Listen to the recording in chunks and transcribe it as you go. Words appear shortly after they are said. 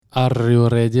Are you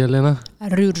ready, Elena?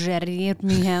 Ready,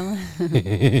 Michal.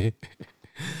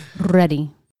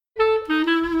 Ready.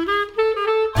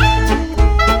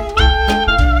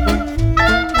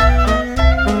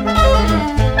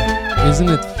 Isn't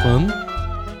it fun?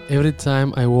 Every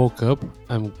time I woke up,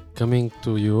 I'm coming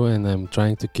to you and I'm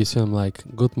trying to kiss you. I'm like,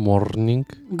 good morning.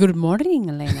 Good morning,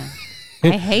 Elena.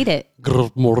 I hate it.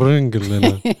 Good morning,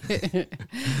 Elena.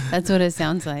 That's what it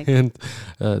sounds like. And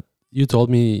you told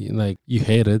me like you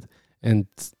hate it and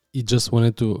you just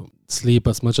wanted to sleep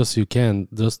as much as you can,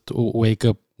 just to wake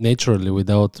up naturally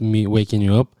without me waking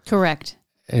you up. Correct.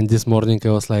 And this morning I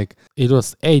was like, it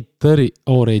was 8:30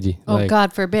 already. Oh, like,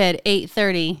 God forbid,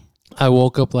 8:30. I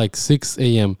woke up like 6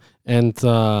 a.m. and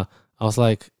I was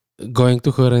like going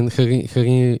to her and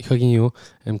hugging you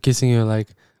and kissing you like,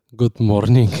 good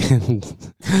morning. And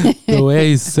the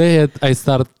way I say it, I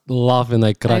start laughing.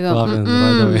 I crack laughing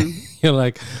right away. You're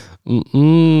like,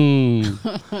 and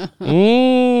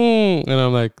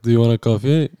I'm like, do you want a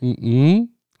coffee?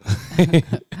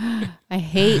 I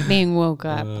hate being woke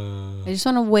up. I just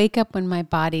want to wake up when my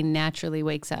body naturally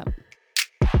wakes up.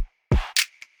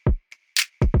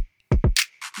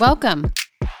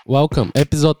 Welcome.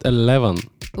 Episode 11.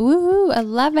 Woohoo,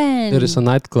 11. There is a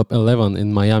nightclub 11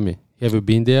 in Miami. Have you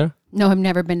been there? No, I've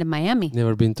never been to Miami.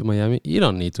 Never been to Miami? You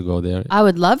don't need to go there. I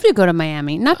would love to go to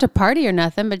Miami. Not to party or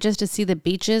nothing, but just to see the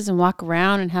beaches and walk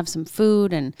around and have some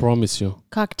food and Promise you.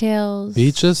 cocktails.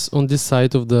 Beaches on this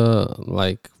side of the,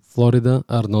 like, Florida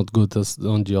are not good as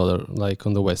on the other, like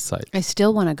on the west side. I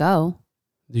still want to go.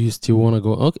 Do you still want to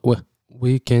go? Okay, well,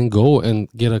 we can go and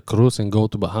get a cruise and go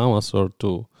to Bahamas or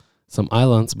to some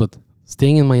islands, but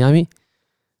staying in Miami,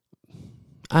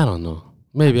 I don't know.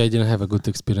 Maybe I didn't have a good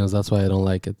experience. That's why I don't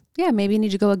like it. Yeah, maybe you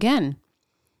need to go again.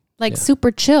 Like Yeah.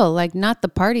 super chill, like not the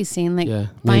party scene. Like Yeah,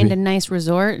 find maybe. a nice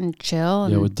resort and chill.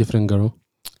 Yeah, And with different girl.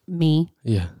 me.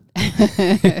 Yeah.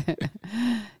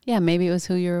 Yeah, maybe it was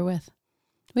who you were with.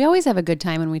 We always have a good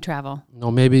time when we travel. No,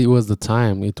 maybe it was the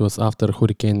time. It was after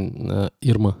Hurricane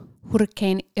Irma.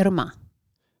 Hurricane Irma.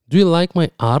 Do you like my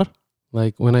R?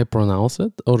 Like when I pronounce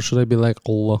it? Or should I be like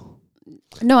Allah?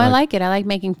 No, I Like- like it. I like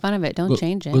making fun of it. Don't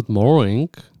change it. Good morning.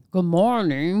 Good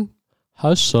morning.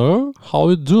 Hi, sir. How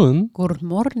you doing? Good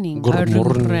morning. Good Are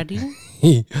morning. you ready?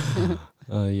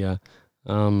 Yeah.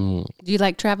 Do you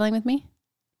like traveling with me?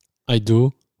 I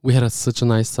do. We had such a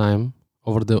nice time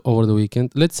over the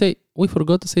weekend. Let's say we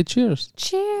forgot to say cheers.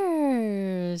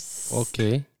 Cheers.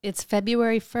 Okay. It's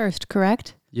February 1st,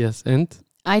 correct? Yes, and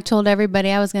I told everybody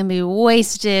I was going to be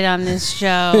wasted on this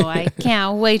show. I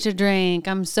can't wait to drink.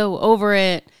 I'm so over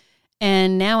it.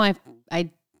 And now I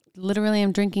literally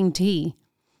am drinking tea.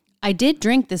 I did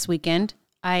drink this weekend.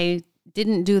 I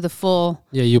didn't do the full.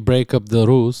 yeah, you break up the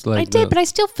rules. Like I did, but I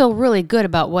still feel really good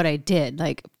about what I did.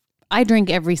 Like I drink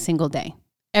every single day,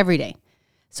 every day.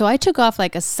 So I took off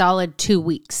like a solid 2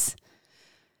 weeks.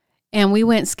 And we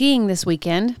went skiing this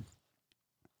weekend.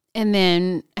 And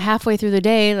then halfway through the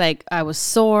day, like I was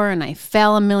sore and I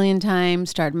fell a million times,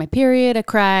 started my period, I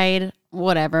cried,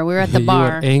 whatever. We were at the you bar.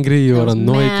 were angry, you I were was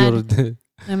annoyed, mad. you were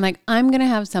I'm like, I'm going to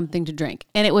have something to drink.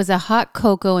 And it was a hot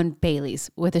cocoa and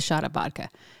Bailey's with a shot of vodka.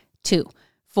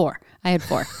 4. I had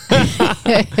 4.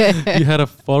 you had a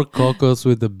 4 cocos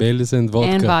with the Baileys and vodka.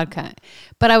 And vodka.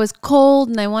 But I was cold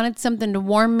and I wanted something to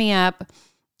warm me up.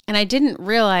 And I didn't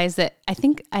realize that I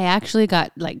think I actually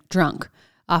got like drunk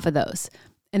off of those.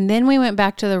 And then we went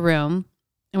back to the room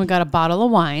and we got a bottle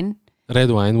of wine.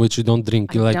 Red wine, which you don't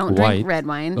drink. You I like don't white. drink red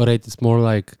wine. Or it's more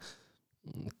like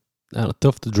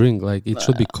tough to drink. Like it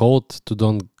should be cold to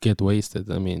don't get wasted.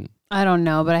 I mean, I don't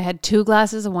know, but I had 2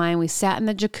 glasses of wine. We sat in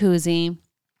the jacuzzi.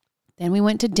 Then we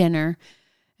went to dinner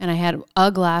and I had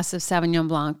a glass of Sauvignon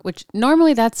Blanc, which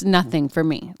normally that's nothing for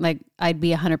me. Like I'd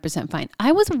be 100% fine.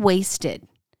 I was wasted.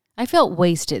 I felt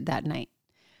wasted that night.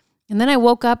 And then I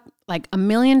woke up like a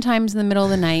million times in the middle of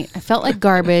the night. I felt like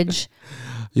garbage.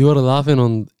 you were laughing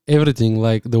on everything.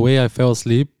 Like the way I fell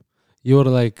asleep, you were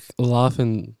like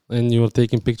laughing and you were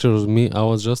taking pictures of me. I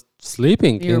was just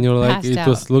sleeping. You and were you're like, passed it out.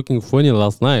 was looking funny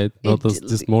last night, not It-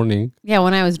 this morning. Yeah,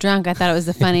 when I was drunk, I thought it was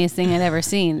the funniest thing I'd ever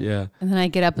seen. Yeah. And then I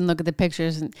get up and look at the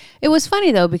pictures. And it was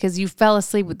funny, though, because you fell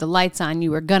asleep with the lights on.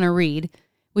 You were going to read,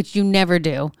 which you never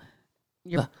do.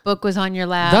 Your book was on your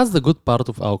lap. That's the good part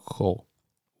of alcohol.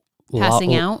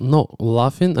 Passing out? No,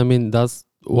 laughing. I mean, that's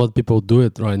what people do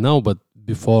it right now. But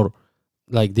before,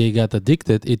 like they got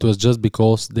addicted, it was just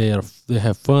because they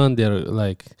have fun. They're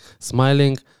like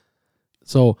smiling.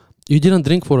 So you didn't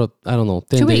drink for 10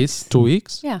 2 days, weeks. 2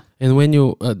 weeks. Yeah. And when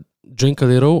you drink a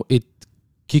little, it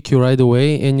kick you right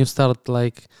away, and you start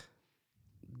like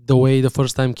the way the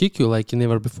first time kick you, like you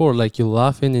never before. Like you're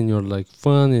laughing and you're like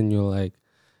fun and you're like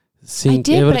seeing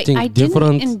did, everything but I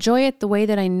different. didn't enjoy it the way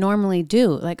that I normally do.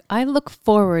 Like I look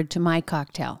forward to my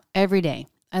cocktail every day.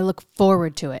 I look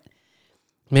forward to it.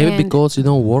 Maybe and- because you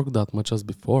don't work that much as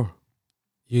before.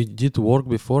 You did work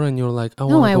before and you're like, I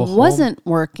No, want I to go home. wasn't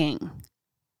working.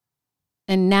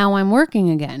 And now I'm working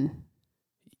again.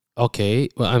 Okay,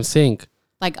 well, I'm saying,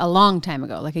 Like a long time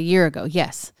ago, like a year ago.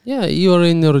 Yes. yeah, you're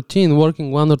in a routine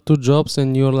working 1 or 2 jobs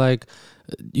and you're like,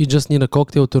 you just need a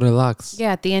cocktail to relax.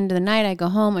 Yeah. At the end of the night, I go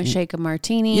home, I shake a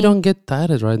martini. You don't get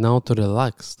tired right now to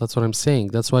relax. That's what I'm saying.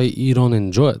 That's why you don't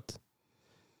enjoy it.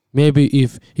 Maybe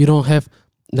if you don't have,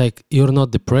 like, you're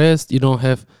not depressed, you don't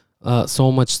have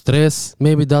so much stress,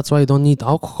 maybe that's why you don't need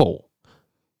alcohol.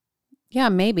 Yeah,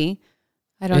 maybe.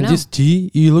 I don't And know. this tea,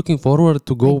 you're looking forward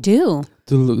to I go do.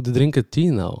 to drink a tea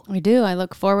now. I do. I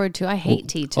look forward to. I hate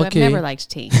tea too. okay. I've never liked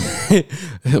tea.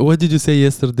 What did you say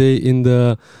yesterday in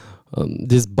the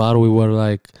this bar? We were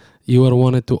like, you were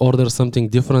wanted to order something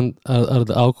different at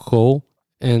the alcohol,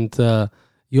 and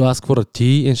you ask for a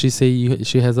tea, and she say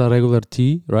she has a regular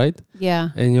tea, right? Yeah.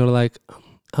 And you're like,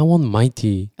 I want my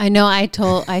tea. I know. I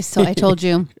told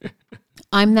you,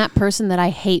 I'm that person that I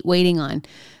hate waiting on.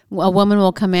 A woman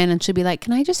will come in and she'll be like,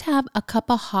 "Can I just have a cup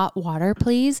of hot water,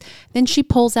 please?" Then she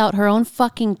pulls out her own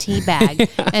fucking tea bag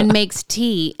and makes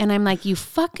tea, and I'm like, "You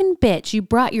fucking bitch! You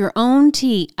brought your own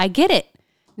tea. I get it.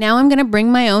 Now I'm gonna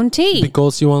bring my own tea,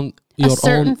 Because you want a your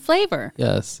certain own. flavor."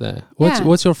 Yes. Yeah.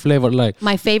 What's your flavor like?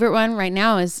 My favorite one right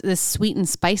now is this sweet and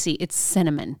spicy. It's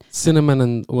cinnamon. Cinnamon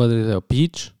and what is it?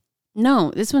 Peach?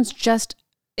 No, this one's just.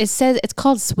 It says it's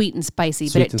called sweet and spicy,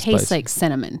 Sweet but it and tastes spicy. like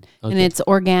cinnamon, and Okay. it's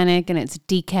organic and it's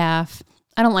decaf.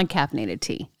 I don't like caffeinated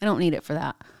tea. I don't need it for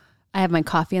that. I have my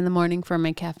coffee in the morning for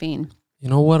my caffeine. You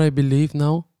know what I believe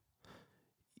now?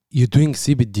 You're doing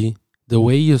CBD. The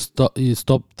way you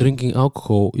stop drinking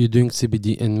alcohol, you're doing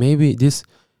CBD, and maybe this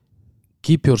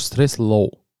keep your stress low.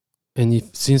 And if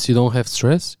since you don't have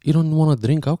stress, you don't want to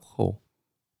drink alcohol.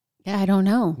 Yeah, I don't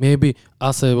know. Maybe,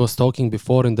 as I was talking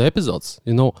before in the episodes,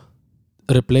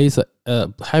 replace a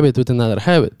habit with another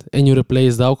habit, and you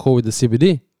replace the alcohol with the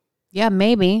CBD, Yeah,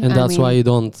 maybe. and that's why you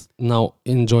don't now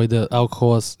enjoy the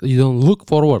alcohol. You don't look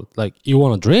forward, like you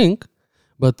want to drink,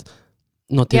 but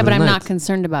not. Yeah, every but I'm night. not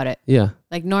concerned about it. Yeah.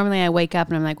 Like normally I wake up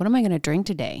and I'm like, what am I going to drink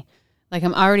today? Like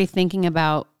I'm already thinking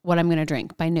about what I'm going to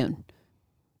drink by noon.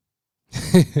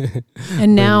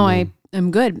 And now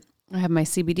I'm good. I have my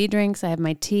CBD drinks. I have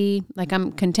my tea. Like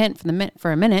I'm content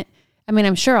for a minute. I mean,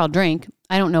 I'm sure I'll drink.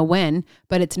 I don't know when,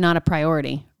 but it's not a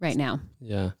priority right now.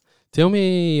 Yeah. Tell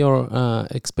me your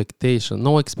expectation.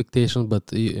 No expectation, but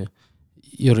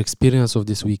your experience of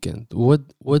this weekend. What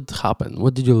happened?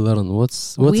 What did you learn?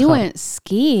 What's We happened? went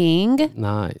skiing,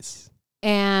 Nice.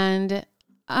 and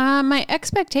my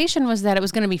expectation was that it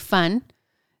was going to be fun.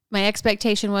 My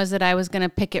expectation was that I was going to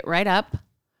pick it right up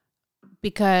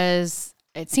because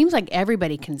it seems like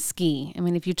everybody can ski. I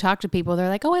mean, if you talk to people, they're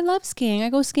like, "Oh, I love skiing. I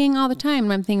go skiing all the time."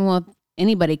 And I'm thinking, well, if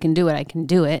anybody can do it, I can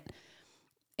do it.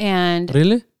 And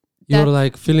Really? You're That-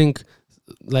 like feeling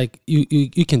like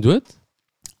you can do it?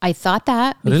 I thought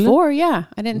that Really? before. Yeah.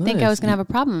 I didn't think I Nice. was going to have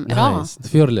a problem at all. Nice.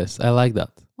 Fearless. I like that.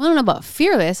 Well, I don't know about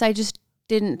fearless. I just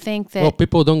didn't think that. Well,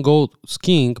 people don't go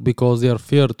skiing because they are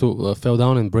feared to fall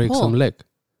down and break Pull. some leg.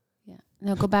 Yeah.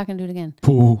 No, go back and do it again.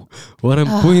 Pooh. What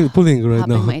I'm pulling right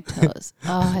Popping now. my toes.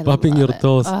 Oh, I Popping love your it.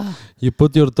 toes. Oh, You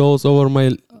put your toes over my.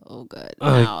 oh, good.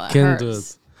 I Ow, that can't do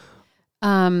hurts.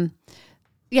 it.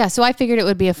 Yeah, so I figured it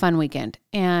would be a fun weekend.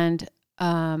 And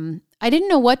I didn't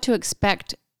know what to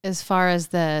expect as far as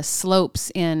the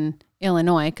slopes in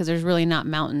Illinois, because there's really not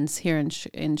mountains here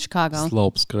in Chicago.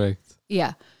 Slopes, correct.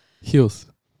 Yeah. Hills.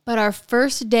 But our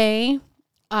first day,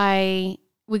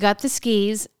 we got the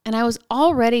skis, and I was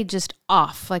already just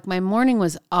off. Like my morning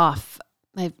was off.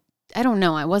 I don't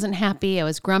know. I wasn't happy. I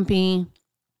was grumpy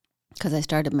because I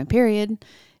started my period.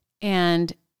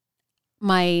 And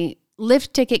my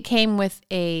lift ticket came with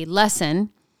a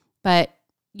lesson, but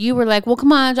you were like, well,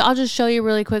 come on, I'll just show you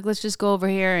really quick. Let's just go over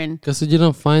here. And Because you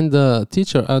didn't find the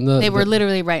teacher. And they were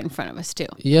literally right in front of us too.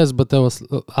 Yes, but I was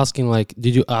asking like,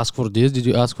 did you ask for this? Did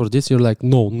you ask for this? You're like,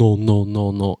 no.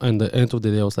 And at the end of the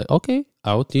day, I was like, okay,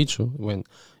 I'll teach you. When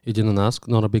you didn't ask,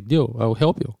 not a big deal. I will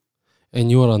help you. And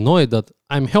you are annoyed that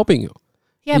I'm helping you.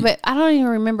 Yeah, but I don't even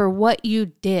remember what you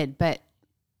did. But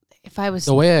if I was...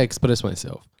 The way I express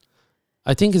myself.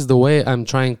 I think it's the way I'm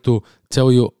trying to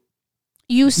tell you,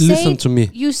 listen to me.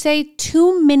 You say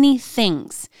too many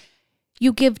things.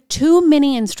 You give too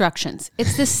many instructions.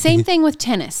 It's the same thing with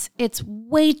tennis. It's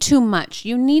way too much.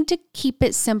 You need to keep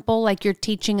it simple, like you're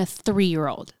teaching a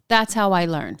 3-year-old. That's how I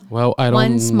learn. Well, I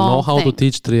One don't small know how to thing.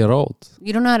 teach 3-year-olds.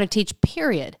 You don't know how to teach,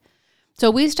 period. So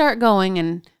we start going,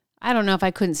 and I don't know if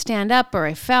I couldn't stand up or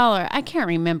I fell or I can't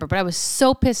remember, but I was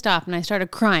so pissed off and I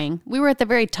started crying. We were at the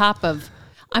very top of,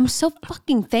 I'm so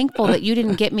fucking thankful that you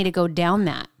didn't get me to go down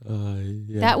that.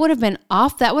 Yeah. That would have been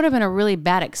off. That would have been a really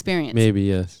bad experience. Maybe,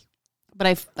 yes.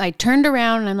 But I turned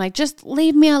around and I'm like, just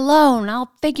leave me alone.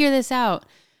 I'll figure this out.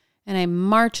 And I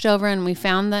marched over and we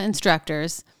found the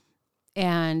instructors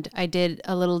and I did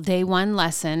a little day one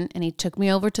lesson and he took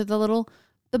me over to the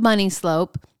bunny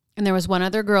slope and there was one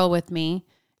other girl with me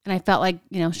and I felt like,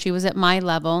 she was at my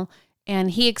level and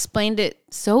he explained it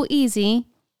so easy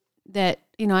that,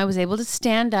 I was able to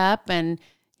stand up and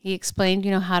he explained,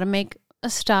 how to make a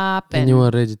stop. And you were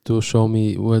ready to show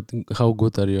me how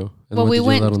good are you? And well, what did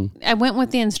you learn? I went with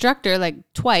the instructor like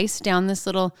twice down this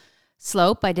little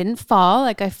slope. I didn't fall.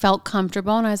 Like I felt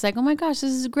comfortable and I was like, oh my gosh,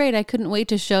 this is great. I couldn't wait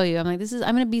to show you. I'm like,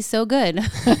 I'm going to be so good.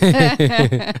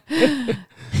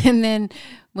 And then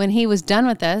when he was done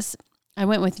with us, I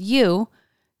went with you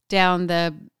down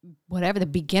the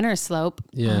beginner slope.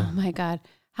 Yeah. Oh my God.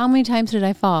 How many times did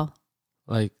I fall?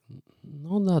 Like,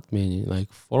 not that many,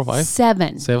 like 4 or 5?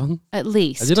 7. 7? At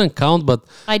least. I didn't count, but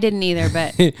I didn't either,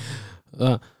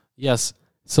 but yes.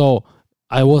 So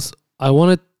I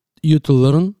wanted you to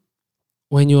learn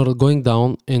when you're going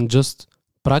down and just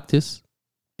practice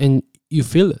and you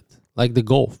feel it, like the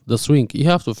golf, the swing. You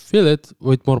have to feel it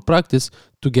with more practice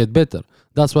to get better.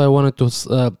 That's why I wanted to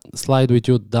slide with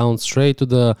you down straight to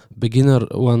the beginner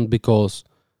one because,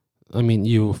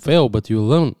 you fail, but you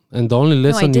learn. And the only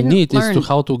lesson you need is to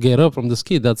how to get up from the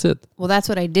ski. That's it. Well, that's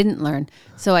what I didn't learn.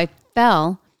 So I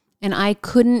fell and I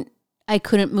couldn't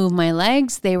move my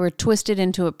legs. They were twisted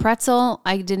into a pretzel.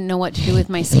 I didn't know what to do with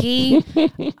my ski.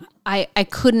 I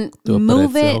couldn't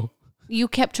move it. You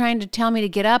kept trying to tell me to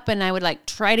get up and I would like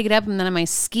try to get up and then my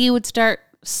ski would start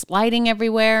sliding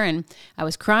everywhere and I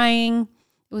was crying.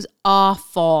 It was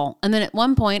awful. And then at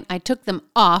one point I took them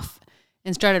off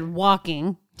and started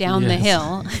walking down the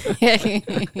hill.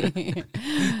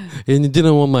 And you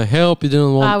didn't want my help. You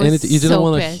didn't want anything. You didn't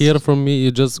want to pissed. hear from me.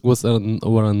 You just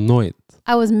were annoyed.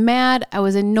 I was mad. I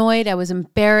was annoyed. I was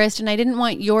embarrassed. And I didn't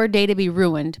want your day to be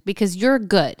ruined because you're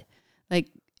good.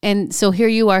 And so here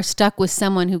you are stuck with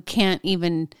someone who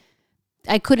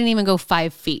I couldn't even go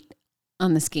 5 feet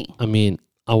on the ski. I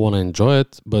want to enjoy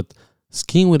it, but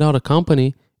skiing without a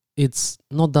company, it's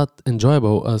not that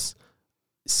enjoyable as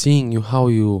seeing how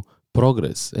you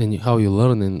progress and how you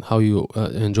learn and how you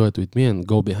enjoy it with me and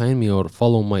go behind me or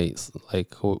follow my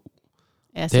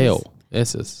tail.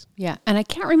 S's. Yeah, and I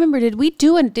can't remember. Did we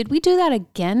do that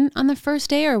again on the first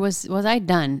day, or was I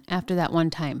done after that one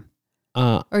time?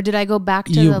 Or did I go back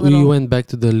to the little? You went back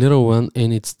to the little one,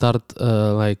 and it started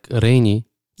rainy,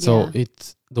 so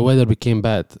the weather became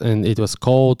bad, and it was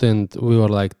cold, and we were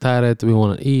like tired. We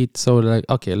want to eat, so we're like,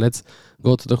 okay, let's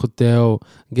go to the hotel,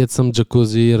 get some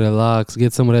jacuzzi, relax,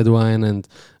 get some red wine, and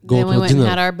go then to we went dinner. And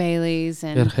had our Baileys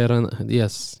and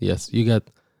Yes, you got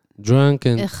drunk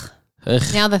and.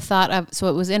 Now the thought of, so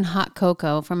it was in hot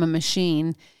cocoa from a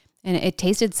machine and it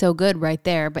tasted so good right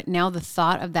there. But now the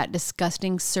thought of that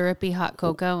disgusting syrupy hot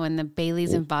cocoa and the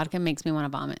Baileys and vodka makes me want to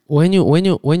vomit. When you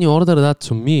ordered that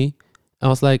to me, I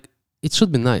was like, it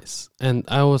should be nice. And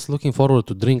I was looking forward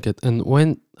to drink it. And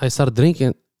when I started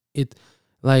drinking it,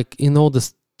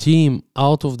 the steam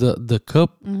out of the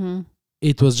cup,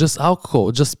 it was just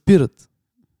alcohol, just spirit.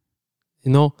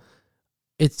 It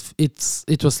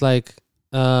was like,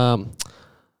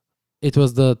 it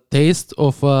was the taste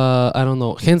of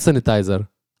hand sanitizer.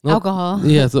 Alcohol.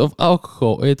 Yes, of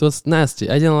alcohol. It was nasty.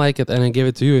 I didn't like it, and I gave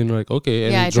it to you, and you're like, okay,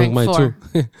 and yeah, you drank mine 4.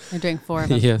 too. I drank 4 of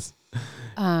them. Yes.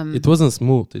 It wasn't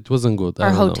smooth. It wasn't good.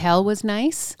 Our hotel was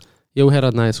nice. Yeah, we had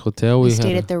a nice hotel. We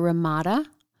stayed at the Ramada.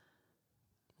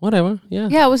 Whatever. Yeah.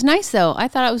 Yeah, it was nice though. I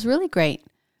thought it was really great.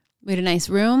 We had a nice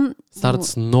room. Started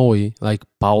snowy, like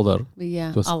powder.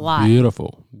 Yeah, it was a lot.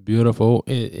 Beautiful.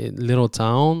 Little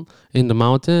town in the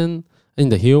mountain, in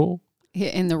the hill.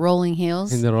 In the rolling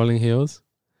hills. In the rolling hills.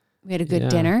 We had a good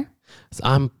dinner.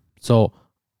 So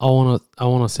I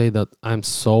wanna say that I'm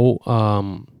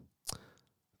so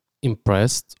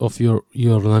impressed of your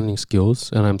learning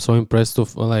skills, and I'm so impressed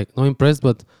of not impressed,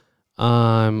 but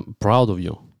I'm proud of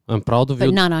you. I'm proud of you.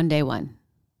 But not on day one.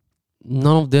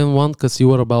 None of them won because you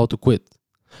were about to quit.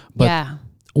 But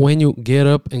when you get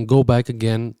up and go back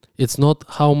again, it's not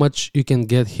how much you can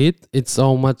get hit. It's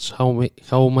how much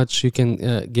you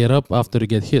can get up after you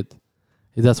get hit.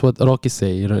 That's what Rocky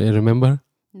say. You remember?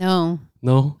 No.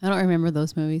 No? I don't remember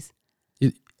those movies.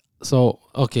 So,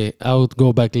 okay, I would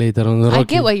go back later on Rocky. I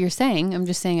get what you're saying. I'm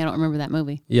just saying I don't remember that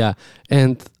movie. Yeah.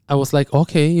 And I was like,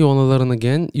 okay, you want to learn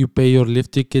again? You pay your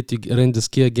lift ticket, you rent the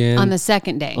ski again. On the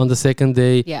second day. On the second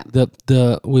day, Yeah.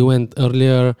 We went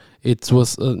earlier. It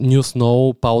was new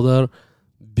snow powder,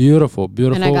 beautiful.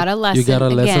 And I got a lesson You got a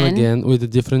lesson again. again with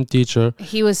a different teacher.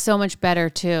 He was so much better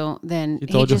too than He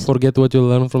told you forget what you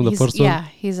learned from the first one. Yeah,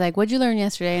 he's like, "What'd you learn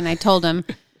yesterday?" And I told him,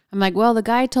 I'm like, "Well, the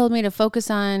guy told me to focus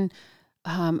on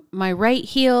my right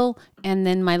heel and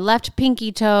then my left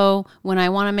pinky toe when I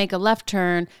want to make a left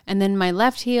turn, and then my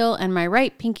left heel and my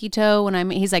right pinky toe when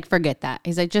He's like, "Forget that."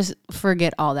 He's like, "Just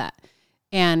forget all that."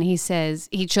 And he says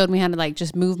he showed me how to like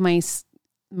just move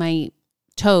my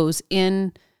toes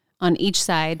in on each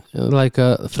side, like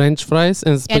French fries,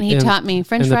 and he taught me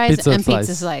French fries and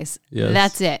pizza slice. slice. Yes.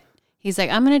 That's it. He's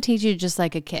like, "I'm going to teach you just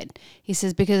like a kid." He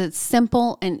says, because it's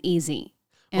simple and easy.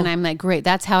 And I'm like, great.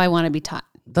 That's how I want to be taught.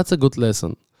 That's a good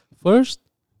lesson. First,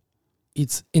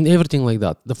 it's in everything like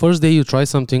that. The first day you try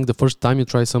something, the first time you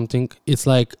try something, it's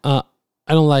like, I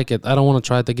don't like it. I don't want to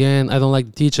try it again. I don't like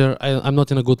the teacher. I'm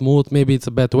not in a good mood. Maybe it's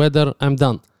a bad weather. I'm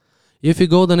done. If you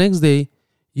go the next day,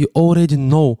 you already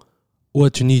know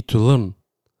what you need to learn.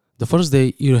 The first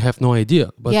day, you have no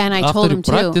idea. But yeah, and I after told you him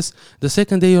practice, the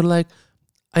second day, you're like,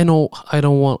 I know, I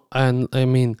don't want, and I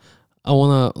mean, I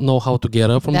want to know how to get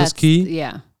up from the ski.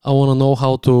 Yeah. I want to know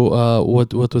how to,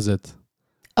 what was it?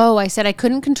 Oh, I said I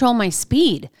couldn't control my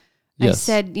speed. I Yes.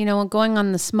 said, going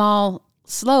on the small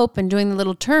slope and doing the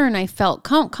little turn, I felt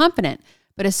confident.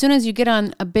 But as soon as you get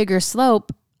on a bigger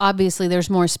slope, obviously there's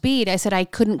more speed. I said I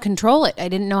couldn't control it. I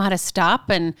didn't know how to stop,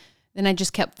 and then I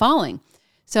just kept falling.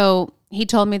 So he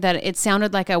told me that it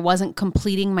sounded like I wasn't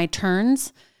completing my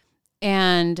turns.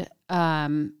 And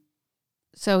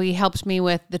so he helped me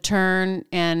with the turn,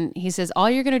 and he says, all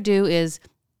you're going to do is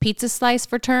pizza slice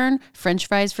for turn, French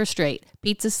fries for straight.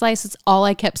 Pizza slice, that's all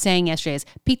I kept saying yesterday is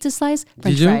pizza slice,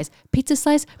 French fries, pizza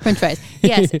slice, French fries.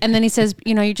 Yes. And then he says,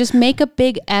 you just make a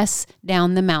big S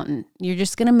down the mountain. You're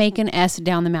just going to make an S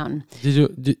down the mountain.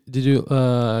 Did you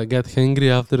get hungry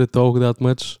after the talk that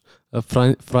much?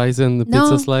 Fries and the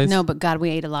pizza slice? No, but God, we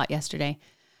ate a lot yesterday.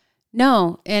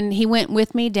 No. And he went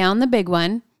with me down the big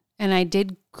one, and I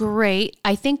did great.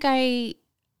 I think I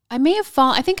may have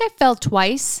fallen. I think I fell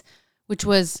twice, which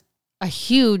was a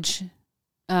huge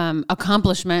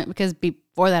accomplishment because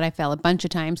before that I fell a bunch of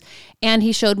times. And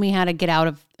he showed me how to get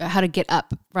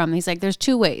up from. He's like, there's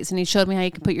two ways, and he showed me how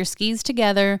you can put your skis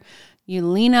together. You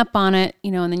lean up on it,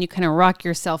 and then you kind of rock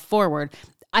yourself forward.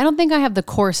 I don't think I have the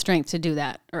core strength to do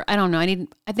that, or I don't know.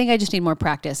 I think I just need more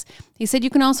practice. He said you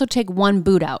can also take one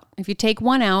boot out. If you take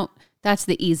one out, that's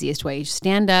the easiest way. You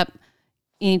stand up,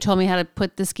 and he told me how to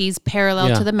put the skis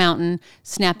parallel to the mountain,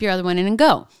 snap your other one in, and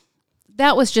go.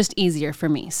 That was just easier for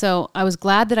me. So I was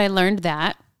glad that I learned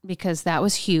that, because that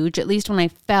was huge. At least when I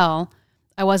fell,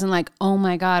 I wasn't like, oh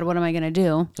my God, what am I going to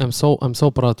do? I'm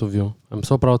so proud of you. I'm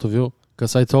so proud of you,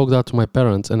 because I talked that to my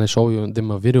parents and I show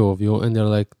them a video of you, and they're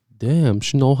like, damn,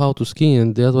 she know how to ski,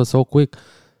 and that was so quick.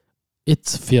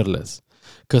 It's fearless.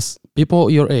 Because people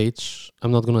your age,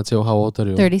 I'm not going to tell how old are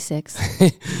you. 36.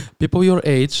 People your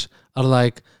age are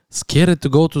like scared to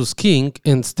go to skiing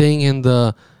and staying in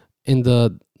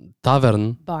the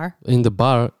tavern Bar. in the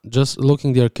bar, just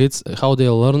looking their kids how they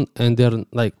learn, and they're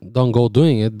like, don't go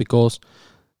doing it because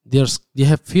they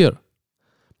have fear.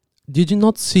 Did you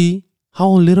not see how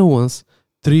little ones,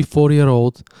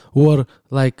 3-4-year-old, were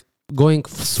like going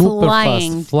super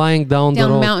fast, flying down the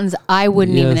road, mountains I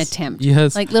wouldn't even attempt.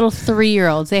 Yes, like little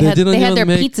 3-year-olds. They had their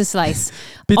pizza slice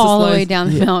all the way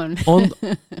down the mountain.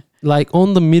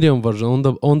 on the medium version,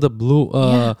 on the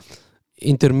blue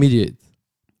intermediate.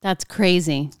 That's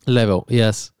crazy. Level,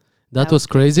 yes. That was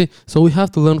crazy. So we have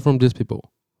to learn from these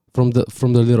people, from the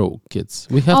little kids.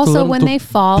 We have also, to learn when to they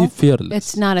fall, be fearless.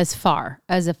 It's not as far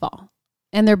as a fall.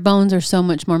 And their bones are so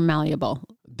much more malleable.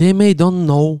 They don't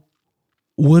know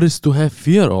what is to have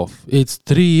fear of. It's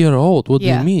 3-year-old. What do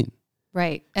you mean?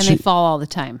 Right. And they fall all the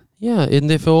time. Yeah, and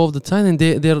they fall all the time, and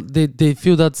they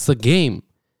feel that's a game.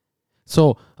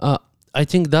 So I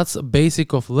think that's a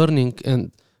basic of learning,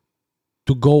 and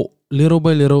to go little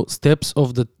by little, steps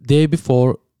of the day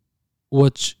before,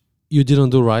 what you didn't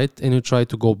do right, and you try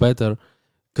to go better,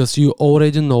 because you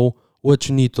already know what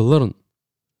you need to learn,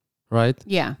 right?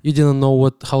 Yeah. You didn't know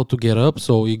how to get up,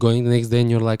 so you're going the next day and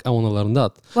you're like, I want to learn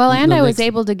that. Well, and I was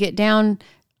able to get down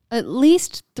at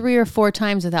least 3 or 4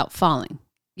 times without falling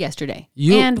yesterday.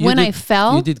 When I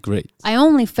fell, you did great. I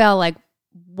only fell like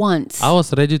once. I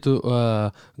was ready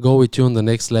to go with you on the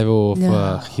next level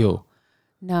of hill.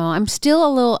 No, I'm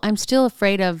still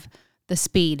afraid of the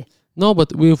speed. No,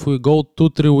 but if we go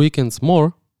 2-3 weekends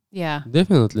more, yeah,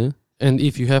 definitely. And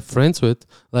if you have friends with,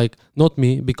 like, not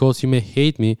me, because you may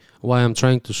hate me while I'm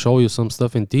trying to show you some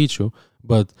stuff and teach you.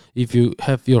 But if you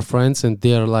have your friends and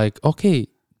they're like, okay,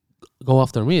 go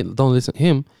after me, don't listen to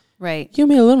him, Right. you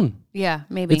may learn. Yeah,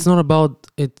 maybe. It's not about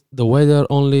the weather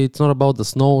only. It's not about the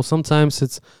snow. Sometimes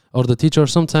it's, or the teacher.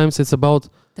 Sometimes it's about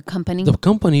the company. the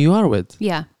company you are with.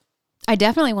 Yeah. I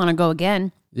definitely want to go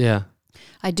again. Yeah.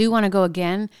 I do want to go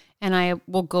again, and I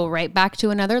will go right back to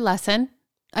another lesson.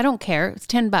 I don't care. It's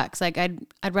 $10. Like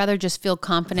I'd rather just feel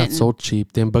confident. That's so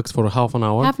cheap. $10 for half an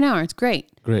hour. Half an hour. It's great.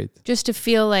 Great. Just to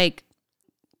feel like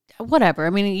whatever. I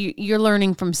mean, you're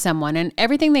learning from someone, and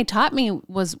everything they taught me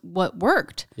was what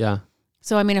worked. Yeah.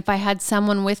 So, I mean, if I had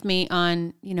someone with me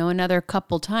on, another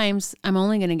couple times, I'm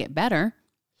only going to get better.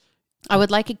 I would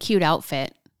like a cute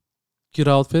outfit. Cute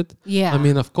outfit. Yeah. I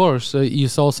mean, of course, you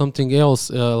saw something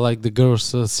else like the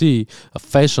girls see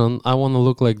fashion. I want to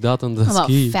look like that on the About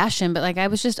ski. fashion, but like I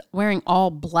was just wearing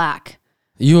all black.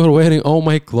 You are wearing all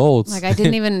my clothes. Like I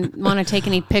didn't even want to take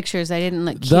any pictures. I didn't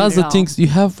look cute That's at the all. things. You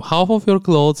have half of your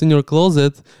clothes in your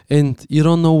closet and you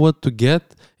don't know what to get.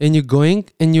 And you're going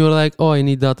and you're like, oh, I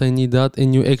need that.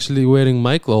 And you're actually wearing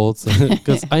my clothes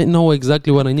because I know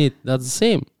exactly what I need. That's the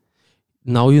same.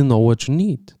 Now you know what you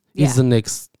need. Yeah. It's the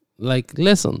next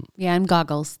lesson. Yeah, and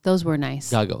goggles. Those were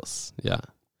nice. Goggles. Yeah.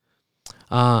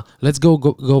 Let's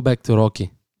go back to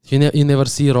Rocky. You never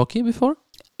see Rocky before?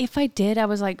 If I did, I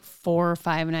was like 4 or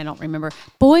 5 and I don't remember.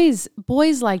 Boys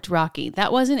liked Rocky.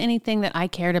 That wasn't anything that I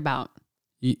cared about.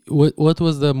 What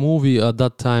was the movie at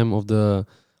that time of the,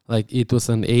 it was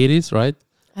in 80s, right?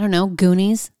 I don't know.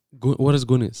 Goonies. What is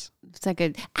Goonies? It's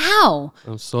like ow.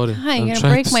 I'm sorry. Hi, you're I'm going to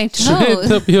trying break my straighten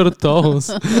toes. up your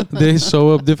toes. They show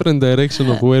up different direction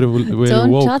of where you Don't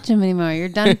woke. touch them anymore. You're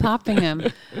done popping them.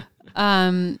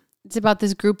 It's about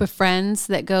this group of friends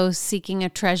that go seeking a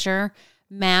treasure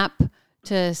map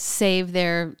to save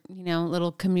their,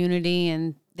 little community,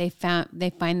 and they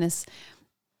find this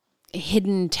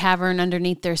hidden tavern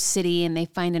underneath their city, and they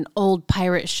find an old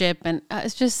pirate ship, and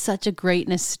it's just such a great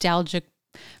nostalgic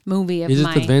movie of Is it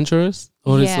mine. adventurous?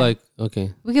 Or it's Yeah.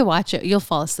 okay. We could watch it. You'll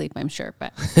fall asleep, I'm sure,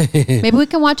 but maybe we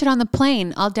can watch it on the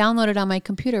plane. I'll download it on my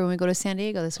computer when we go to San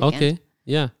Diego this weekend. Okay,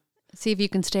 yeah. See if you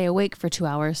can stay awake for 2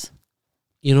 hours.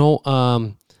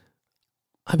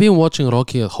 I've been watching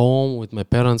Rocky at home with my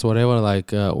parents, whatever,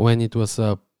 when it was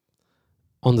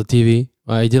on the TV.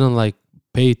 I didn't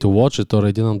pay to watch it or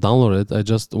I didn't download it. I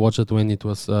just watched it when it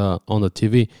was on the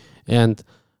TV. And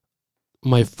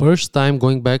my first time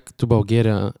going back to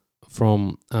Bulgaria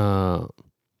from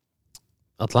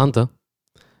Atlanta,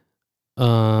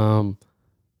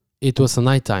 it was a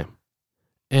nighttime.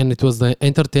 And it was the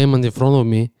entertainment in front of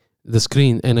me, the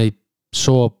screen, and I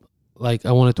show up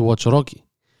I wanted to watch Rocky.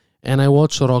 And I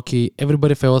watched Rocky.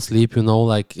 Everybody fell asleep,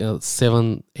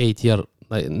 7, 8 year,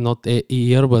 not a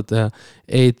year, but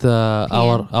 8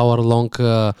 hour long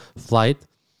flight.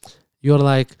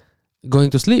 You're going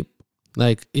to sleep,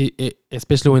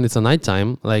 especially when it's a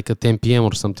nighttime, at 10 p.m.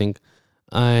 or something.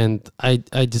 And I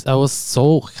was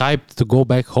so hyped to go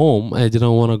back home. I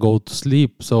didn't want to go to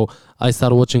sleep, so I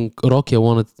started watching Rocky. I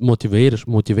wanted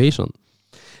motivation,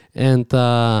 and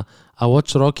I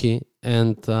watched Rocky,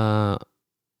 and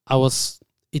I was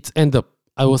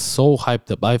so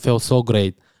hyped up. I felt so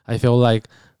great. I felt like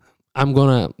I'm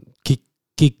gonna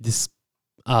kick this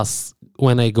ass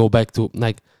when I go back to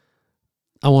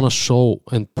I want to show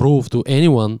and prove to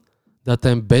anyone that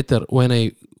I'm better. When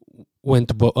I went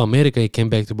to America, I came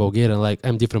back to Bulgaria,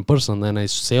 I'm a different person, and I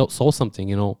saw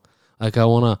something, I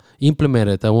want to implement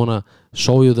it. I want to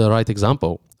show you the right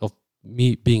example of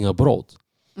me being abroad.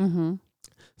 Mm-hmm.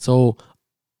 So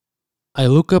I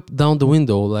look up down the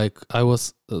window, I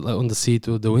was on the seat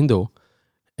of the window,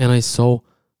 and I saw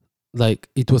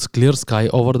it was clear sky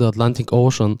over the Atlantic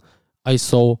Ocean. I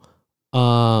saw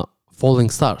falling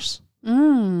stars.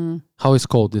 How is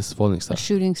called this falling star? A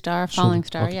shooting star, falling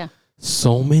star, okay. yeah.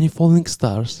 So many falling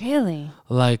stars. Really?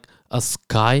 A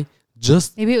sky,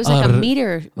 just Maybe it was a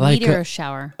meteor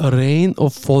shower. a rain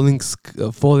of falling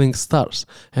stars.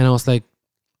 And I was like,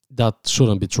 that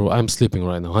shouldn't be true. I'm sleeping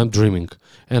right now. I'm dreaming.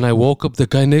 And I woke up the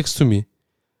guy next to me.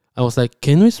 I was like,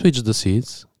 can we switch the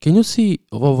seats? Can you see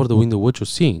over the window what you're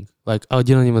seeing? I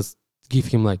didn't even give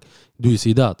him do you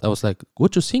see that? I was like,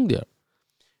 what you seeing there?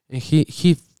 And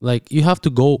he you have to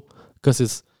go because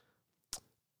it's,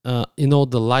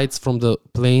 the lights from the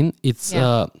plane. It's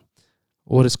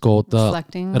what is called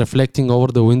reflecting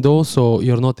over the window. So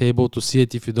you're not able to see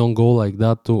it if you don't go like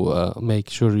that to make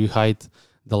sure you hide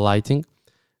the lighting.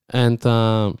 And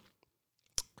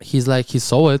he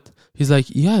saw it. He's like,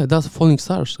 yeah, that's falling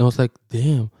stars. I was like,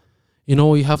 damn.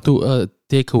 You have to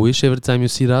take a wish every time you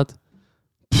see that.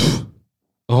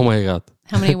 Oh my God.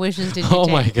 How many wishes did you Oh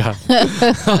take? my God.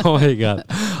 Oh my God.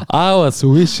 I was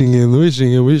wishing and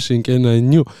wishing and wishing, and I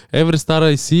knew every star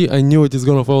I see, I knew it is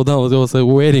going to fall down. I was like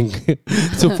waiting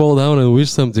to fall down and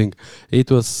wish something.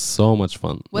 It was so much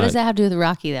fun. What does that have to do with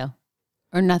Rocky, though?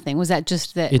 Or nothing? Was that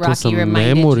just that It Rocky was a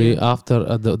reminded memory you?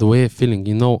 after the way of feeling.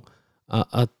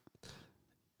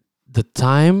 The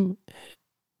time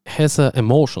has an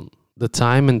emotion. The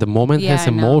time and the moment Yeah, has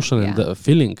I know. emotion and Yeah. the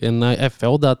feeling. And I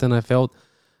felt that, and I felt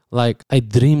like I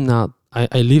dream now.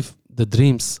 I live the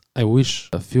dreams I wish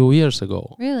a few years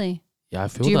ago. Really? Yeah, I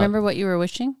feel Do you that. remember what you were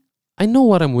wishing? I know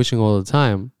what I'm wishing all the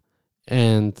time,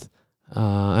 and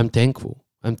I'm thankful.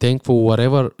 I'm thankful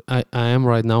whatever I am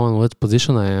right now and what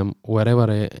position I am, wherever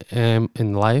I am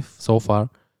in life so far.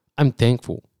 I'm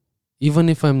thankful. Even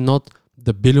if I'm not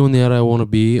the billionaire I want to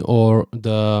be or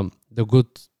the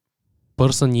good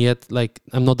person yet, like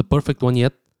I'm not the perfect one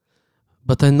yet,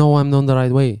 but I know I'm on the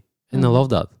right way, and I Mhm. love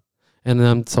that. And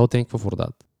I'm so thankful for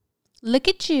that. Look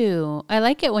at you. I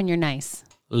like it when you're nice.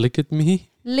 Look at me.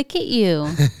 Look at you.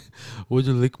 Would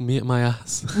you lick me my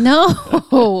ass? No.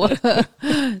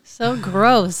 So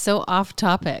gross. So off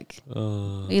topic.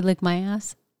 You lick my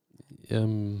ass?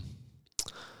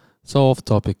 So off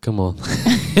topic. Come on.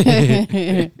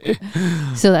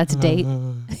 So that's a date.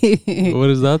 What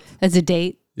is that? That's a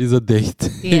date. Is a date.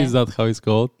 Yeah. Is that how it's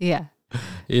called? Yeah.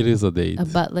 It is a date. A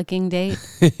butt licking date.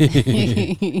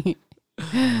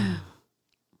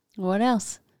 What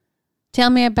else? Tell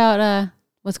me about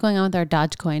what's going on with our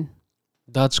Dogecoin.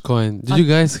 Dogecoin. Did you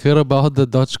guys hear about the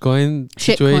Dogecoin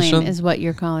situation? Shitcoin is what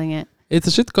you're calling it. It's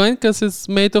a shitcoin because it's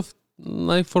made of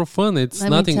like for fun. It's Let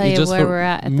me nothing. tell It's you just where for we're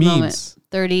at the memes. moment.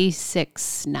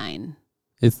 36.9.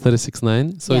 It's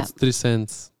 36.9. So Yeah. it's 3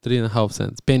 cents, 3.5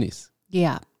 cents, pennies.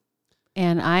 Yeah.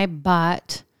 And I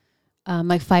bought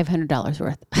like $500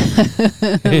 worth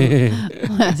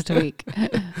last week.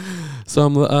 So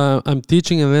I'm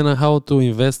teaching Elena how to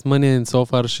invest money, and so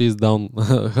far she's down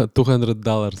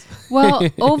 $200. Well,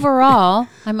 overall,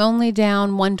 I'm only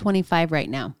down 125 right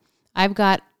now. I've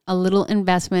got a little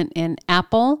investment in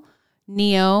Apple,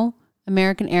 Neo,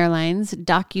 American Airlines,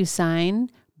 DocuSign,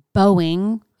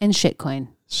 Boeing, and Shitcoin.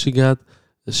 She got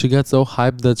so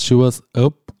hyped that she was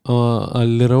up a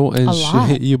little, and A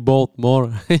lot. you bought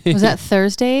more. Was that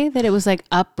Thursday that it was like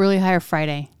up really high, or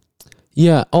Friday?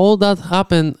 Yeah, all that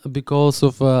happened because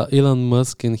of Elon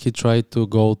Musk, and he tried to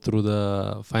go through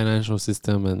the financial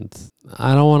system. And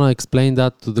I don't want to explain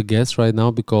that to the guests right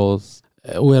now because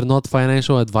we're not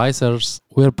financial advisors.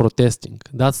 We're protesting.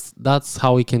 That's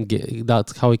how we can get.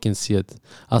 That's how we can see it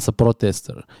as a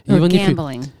protester. Or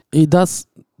gambling. That's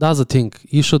the thing.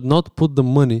 You should not put the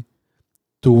money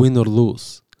to win or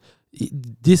lose.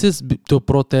 This is to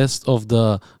protest of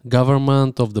the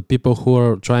government, of the people who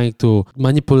are trying to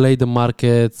manipulate the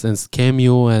markets and scam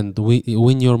you and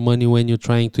win your money when you're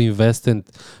trying to invest in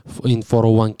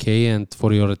 401k and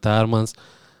for your retirements.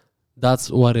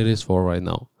 That's what it is for right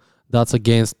now. That's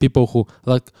against people who,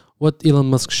 like what Elon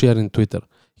Musk shared in Twitter.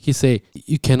 He say,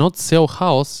 you cannot sell a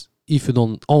house if you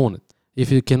don't own it. If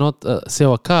you cannot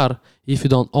sell a car if you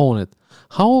don't own it.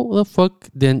 How the fuck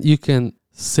then you can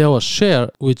sell a share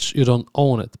which you don't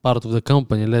own it, part of the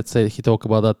company? Let's say he talked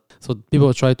about that. So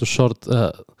people try to short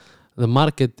the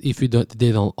market if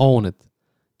they don't own it,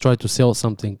 try to sell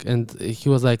something. And he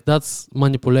was like, that's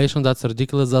manipulation, that's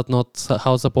ridiculous, that's not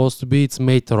how it's supposed to be, it's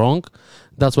made wrong.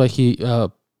 That's why he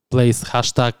placed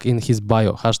hashtag in his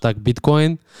bio, hashtag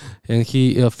Bitcoin, and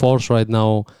he forced right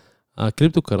now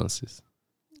cryptocurrencies.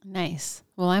 Nice.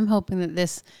 Well, I'm hoping that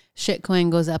this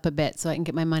shitcoin goes up a bit so I can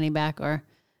get my money back, or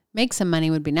make some money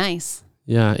would be nice.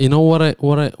 Yeah, you know what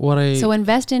I So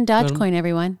invest in Dogecoin,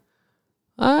 everyone.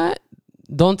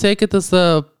 Don't take it as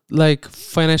a like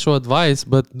financial advice,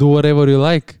 but do whatever you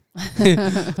like.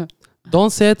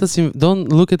 Don't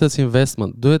look at it as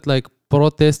investment. Do it like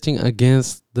protesting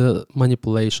against the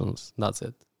manipulations. That's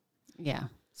it. Yeah.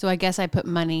 So I guess I put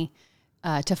money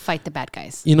to fight the bad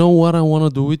guys. You know what I want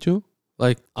to do with you?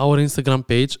 Like our Instagram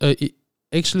page.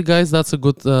 Actually, guys, that's a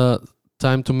good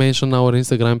time to mention our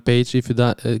Instagram page. If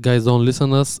you guys don't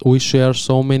listen to us, we share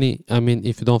so many. I mean,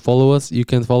 if you don't follow us, you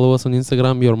can follow us on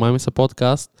Instagram. Your Mom is a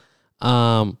Podcast.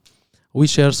 We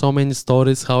share so many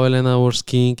stories how Elena was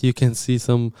skiing. You can see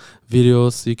some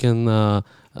videos. You can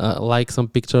like some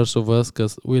pictures of us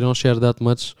because we don't share that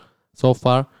much so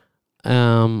far.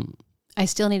 I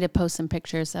still need to post some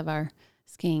pictures of our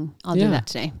skiing. I'll do that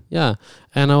today. Yeah.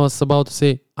 And I was about to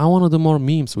say, I want to do more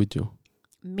memes with you.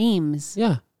 Memes.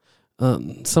 Yeah.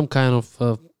 Some kind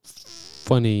of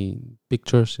funny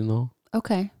pictures, you know.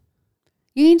 Okay.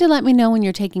 You need to let me know when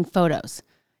you're taking photos.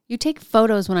 You take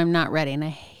photos when I'm not ready, and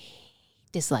I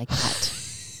dislike that.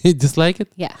 You dislike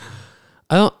it? Yeah.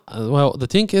 I don't. Well, the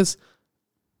thing is,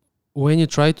 when you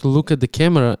try to look at the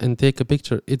camera and take a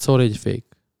picture, it's already fake.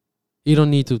 You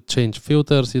don't need to change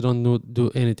filters. You don't need to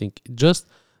do anything. Just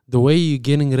the way you're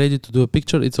getting ready to do a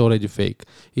picture, it's already fake.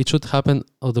 It should happen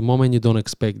at the moment you don't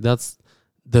expect. That's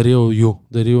the real you,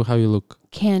 the real how you look.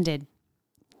 Candid.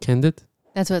 Candid?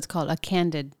 That's what it's called. A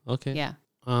candid. Okay. Yeah.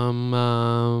 What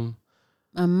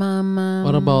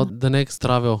about the next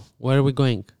travel? Where are we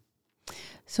going?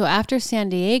 So after San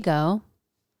Diego,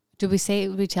 did we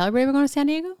tell everybody we're going to San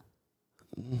Diego?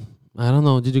 I don't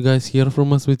know. Did you guys hear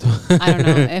from us? I don't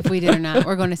know if we did or not.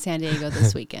 We're going to San Diego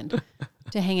this weekend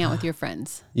to hang out with your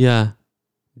friends. Yeah.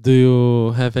 Do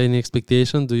you have any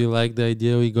expectation? Do you like the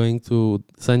idea we're going to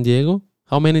San Diego?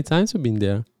 How many times have you been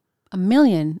there? 1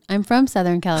 million. I'm from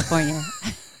Southern California.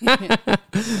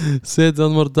 Say it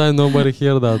one more time. Nobody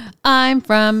hear that. I'm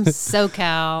from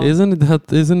SoCal. Isn't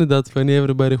it that funny?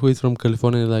 Everybody who is from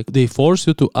California, like they force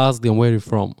you to ask them where you're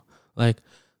from. Like,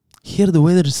 here the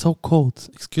weather is so cold.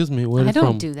 Excuse me, where are you from? I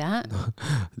don't do that.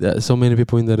 There are so many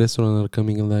people in the restaurant are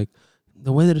coming and like,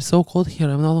 the weather is so cold here.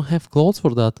 I don't have clothes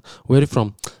for that. Where are you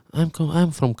from? I'm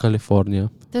from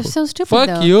California. They're so stupid. Fuck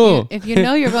though. you. If you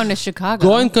know you're going to Chicago,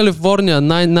 Go in California.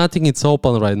 Nothing is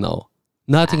open right now.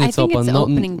 Nothing is open. It's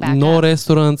opening back no up.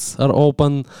 restaurants are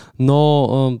open.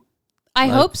 No. I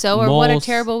hope so. Or what a malls.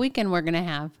 terrible weekend we're gonna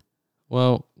have.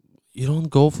 Well, you don't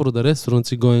go for the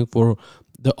restaurants. You're going for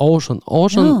the ocean.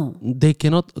 No. They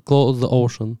cannot close the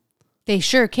ocean. They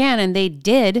sure can, and they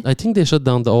did. I think they shut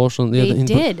down the ocean. They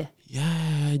did.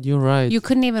 Yeah, you're right. You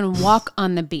couldn't even walk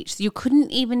on the beach. You couldn't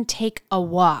even take a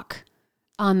walk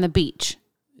on the beach.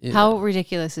 Yeah. How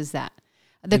ridiculous is that?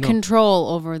 The control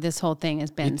over this whole thing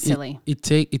has been silly. It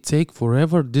take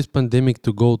forever this pandemic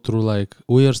to go through. Like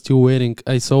we are still waiting.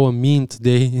 I saw a meme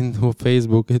today in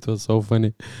Facebook. It was so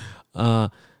funny.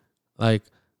 Like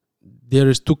there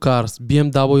is 2 cars,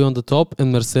 BMW on the top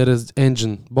and Mercedes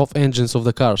engine, both engines of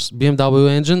the cars, BMW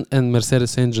engine and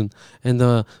Mercedes engine, and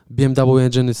the BMW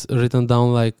engine is written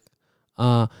down like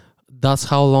that's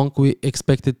how long we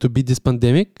expect it to be this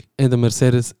pandemic, and the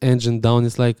Mercedes engine down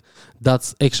is like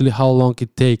that's actually how long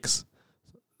it takes.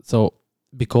 So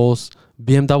because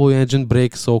BMW engine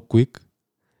breaks so quick,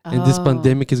 and this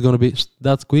pandemic is gonna be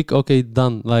that's quick. Okay,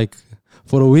 done. Like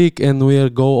for a week, and we'll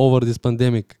go over this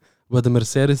pandemic. But the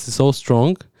Mercedes is so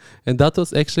strong, and that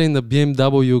was actually in the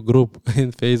BMW group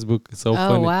in Facebook. So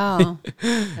funny. Oh wow,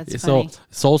 that's funny.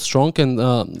 So strong,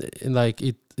 and like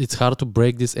it's hard to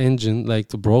break this engine, like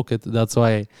to broke it. That's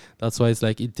why it's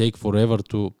like it take forever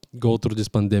to go through this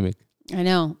pandemic. I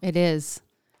know it is.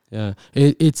 Yeah,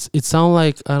 it sounds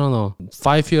like I don't know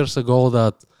 5 years ago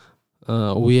that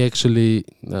we actually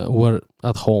were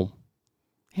at home.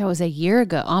 It was a year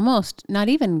ago, almost. Not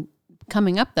even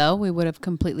coming up though. We would have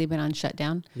completely been on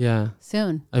shutdown. Yeah,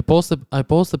 soon. I post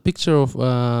a picture of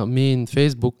me in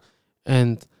Facebook,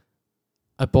 and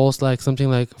I post like something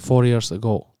like 4 years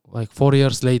ago, like 4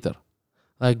 years later,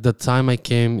 like the time I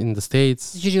came in the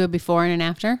States. Did you do it before and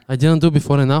after? I didn't do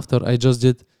before and after. I just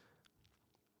did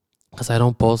because I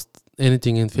don't post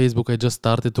anything in Facebook. I just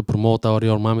started to promote our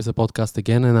Your Mom is a Podcast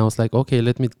again, and I was like, okay,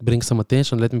 let me bring some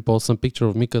attention. Let me post some picture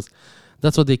of me because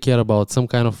that's what they care about, some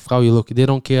kind of how you look. They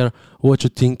don't care what you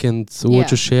think and what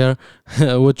you share,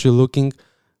 what you're looking,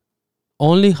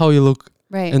 only how you look.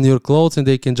 Right. And your clothes, and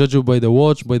they can judge you by the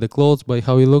watch, by the clothes, by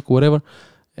how you look, whatever.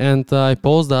 And I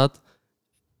post that.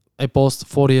 I post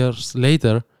 4 years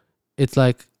later. It's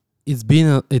like it's been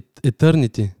an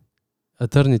eternity,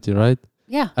 right?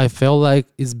 Yeah. I felt like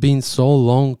it's been so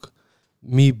long,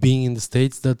 me being in the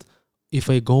States, that if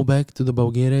I go back to the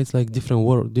Bulgaria, it's like different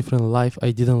world, different life.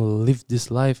 I didn't live this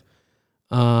life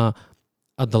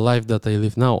at the life that I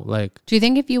live now. Like, do you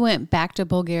think if you went back to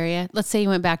Bulgaria, let's say you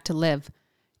went back to live,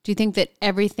 do you think that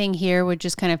everything here would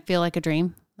just kind of feel like a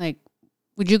dream? Like,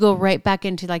 would you go right back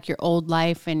into like your old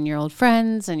life and your old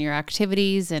friends and your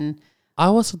activities? And I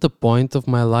was at the point of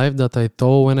my life that I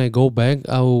thought when I go back,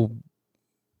 I will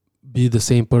be the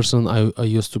same person I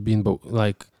used to be in,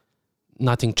 like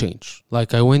nothing changed.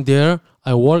 Like I went there,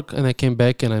 I work, and I came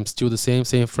back, and I'm still the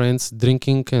same friends,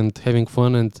 drinking and having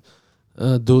fun and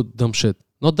do dumb shit.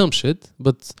 Not dumb shit,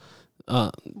 but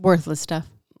worthless stuff.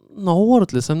 No,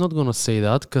 worthless. I'm not gonna say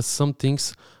that because some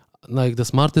things, like the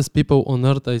smartest people on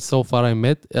earth I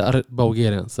met are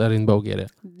Bulgarians, are in Bulgaria.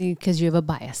 Because you have a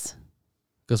bias.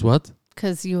 Because what?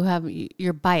 Because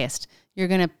you're biased. You're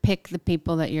gonna pick the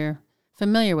people that you're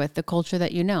familiar with, the culture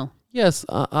that you know. Yes,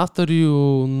 after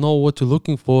you know what you're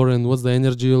looking for and what's the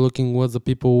energy you're looking, what's the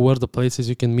people, where the places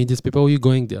you can meet these people, you're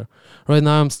going there. Right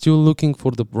now, I'm still looking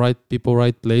for the right people,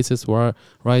 right places,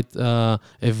 right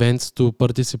events to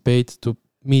participate, to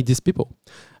meet these people.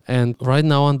 And right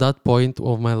now on that point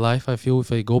of my life, I feel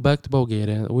if I go back to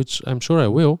Bulgaria, which I'm sure I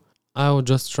will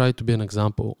just try to be an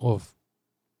example of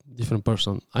different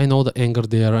person. I know the anger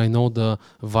there. I know the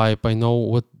vibe. I know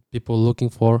what people are looking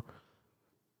for.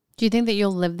 Do you think that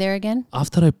you'll live there again?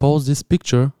 After I post this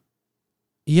picture,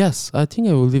 yes, I think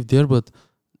I will live there, but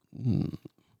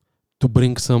to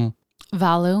bring some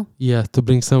value. Yeah, to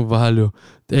bring some value,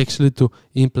 actually to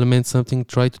implement something,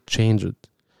 try to change it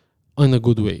in a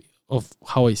good way of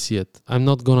how I see it. I'm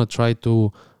not gonna try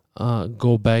to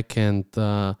go back and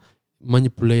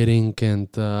manipulating and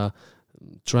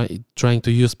trying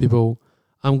to use people.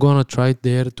 I'm gonna try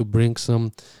there to bring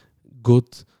some good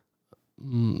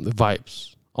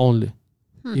vibes only.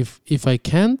 If I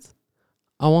can't,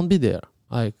 I won't be there.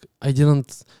 Like, I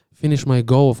didn't finish my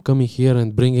goal of coming here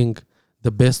and bringing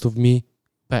the best of me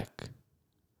back.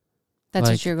 That's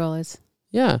what your goal is.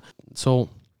 Yeah. So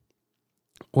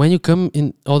when you come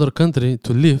in other country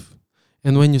to live,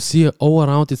 and when you see all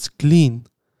around it's clean,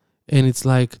 and it's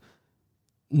like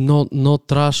no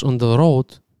trash on the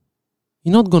road,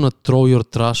 you're not gonna throw your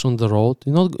trash on the road.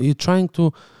 You're trying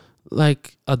to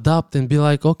like adapt and be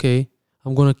like, okay,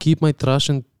 I'm gonna keep my trash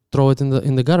and throw it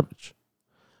in the garbage.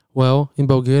 Well, in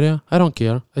Bulgaria, I don't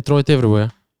care. I throw it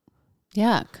everywhere.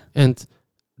 Yuck. And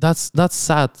that's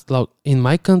sad. Like, in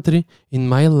my country, in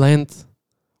my land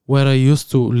where I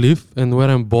used to live and where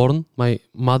I'm born, my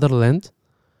motherland,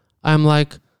 I'm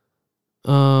like,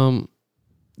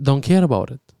 don't care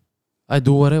about it. I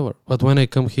do whatever. But when I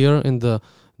come here in the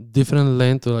different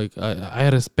land, like I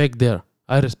respect there.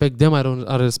 I respect them. I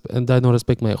don't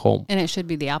respect my home. And it should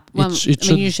be the opposite.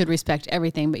 You should respect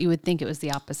everything, but you would think it was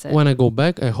the opposite. When I go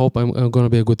back, I hope I'm going to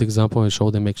be a good example and show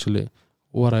them actually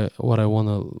what I want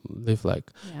to live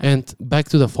like. Yeah. And back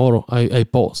to the photo I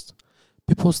post.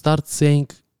 People start saying,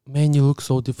 "Man, you look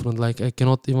so different. Like, I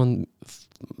cannot even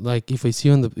like if I see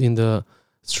you in the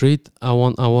street, I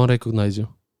won't recognize you."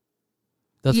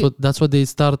 That's what they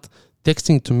start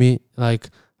texting to me like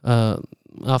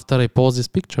after I post this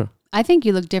picture. I think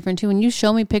you look different too. When you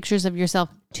show me pictures of yourself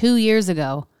 2 years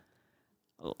ago,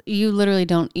 you literally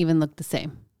don't even look the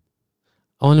same.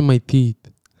 Only my teeth.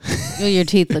 Well, your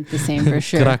teeth look the same for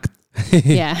sure. Cracked.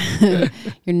 Yeah.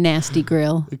 Your nasty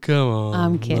grill. Come on.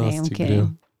 I'm kidding.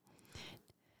 Grill.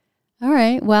 All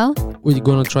right. Well, we're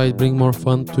going to try to bring more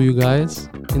fun to you guys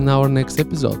in our next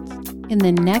episode. In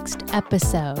the next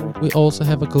episode. We also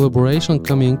have a collaboration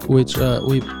coming, which we're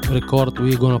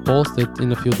going to post it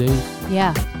in a few days.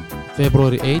 Yeah.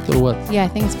 February 8th or what? Yeah, I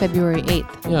think it's February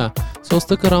 8th. Yeah. So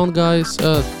stick around, guys.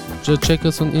 Check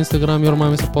us on Instagram, Your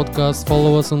Mom is a Podcast.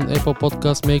 Follow us on Apple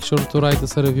Podcasts. Make sure to write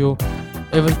us a review.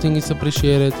 Everything is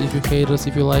appreciated. If you hate us,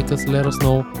 if you like us, let us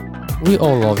know. We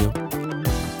all love you.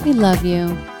 We love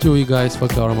you. Do you guys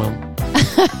fuck our mom?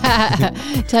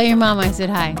 Tell your mom I said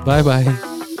hi. Bye-bye.